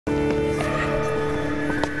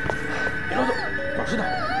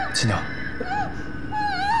新娘，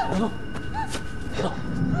别动，别动，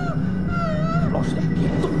老实点，别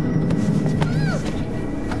动。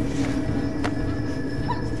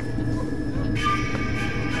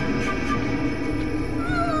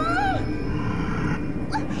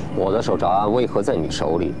我的手札案为何在你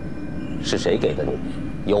手里？是谁给的你？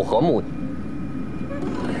有何目的？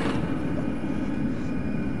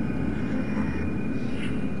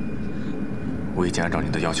我已经按照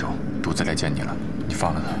你的要求独自来见你了，你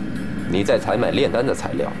放了他。你在采买炼丹的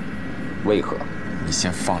材料，为何？你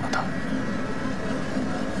先放了他。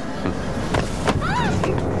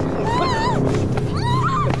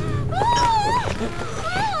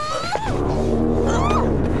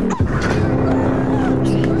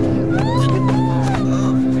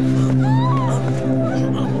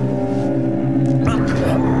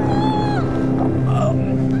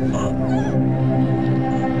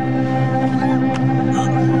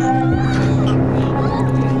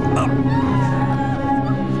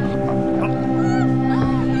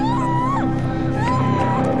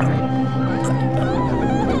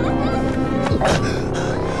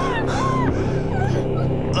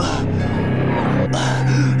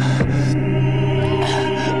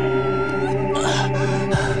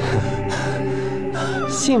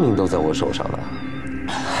性命都在我手上了，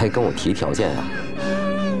还跟我提条件啊？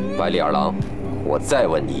百里二郎，我再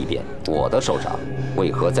问你一遍，我的手札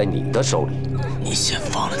为何在你的手里？你先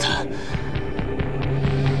放了他。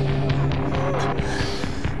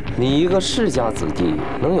你一个世家子弟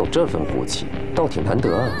能有这份骨气，倒挺难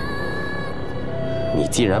得啊。你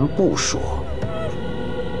既然不说，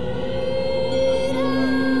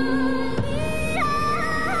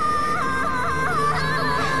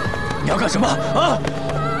你要干什么啊？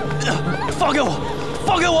放开我！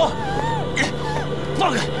放开我！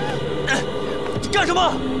放开！你干什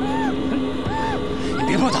么？你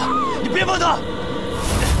别碰他！你别碰他！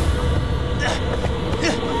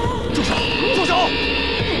住手！住手！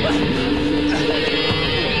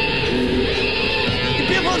你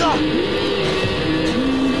别碰他！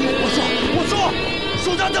我说，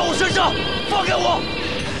手札在我身上，放开我！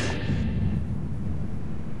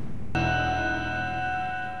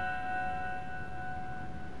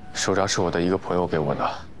手札是我的一个朋友给我的，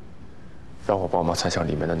让我帮忙猜想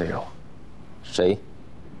里面的内容。谁？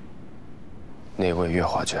那位月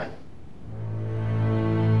华娟。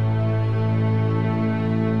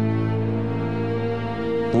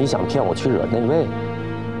你想骗我去惹那位？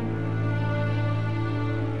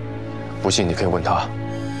不信你可以问他。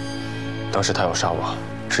当时他要杀我，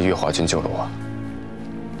是月华君救了我。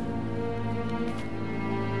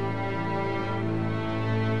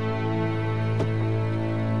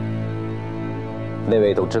那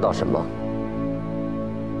位都知道什么？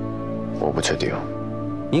我不确定。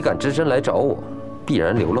你敢只身来找我，必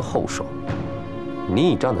然留了后手。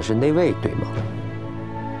你倚仗的是那位，对吗？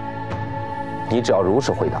你只要如实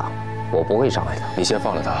回答，我不会伤害他。你先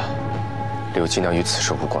放了他，柳七娘与此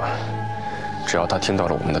事无关。只要她听到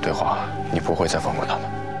了我们的对话，你不会再放过他们。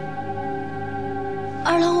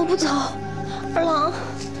二郎，我不走。二郎，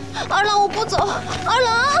二郎，我不走。二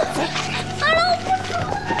郎，二郎，我不走。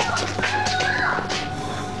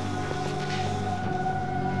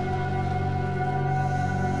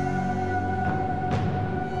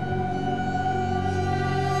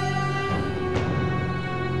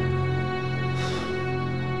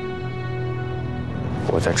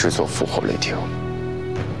我在制作复活雷霆。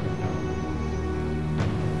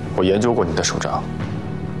我研究过你的手札，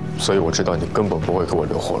所以我知道你根本不会给我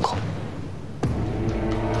留活口。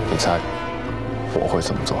你猜我会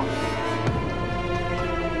怎么做？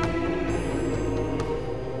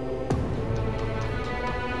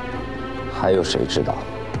还有谁知道？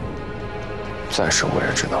暂时没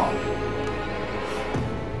人知道。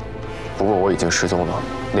不过我已经失踪了，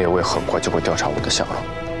那位很快就会调查我的下落。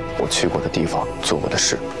我去过的地方、做过的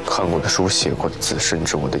事、看过的书、写过的字，甚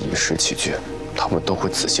至我的饮食起居，他们都会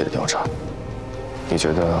仔细的调查。你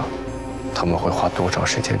觉得他们会花多长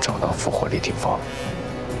时间找到复活雷霆方？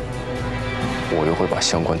我又会把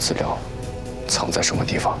相关资料藏在什么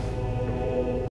地方？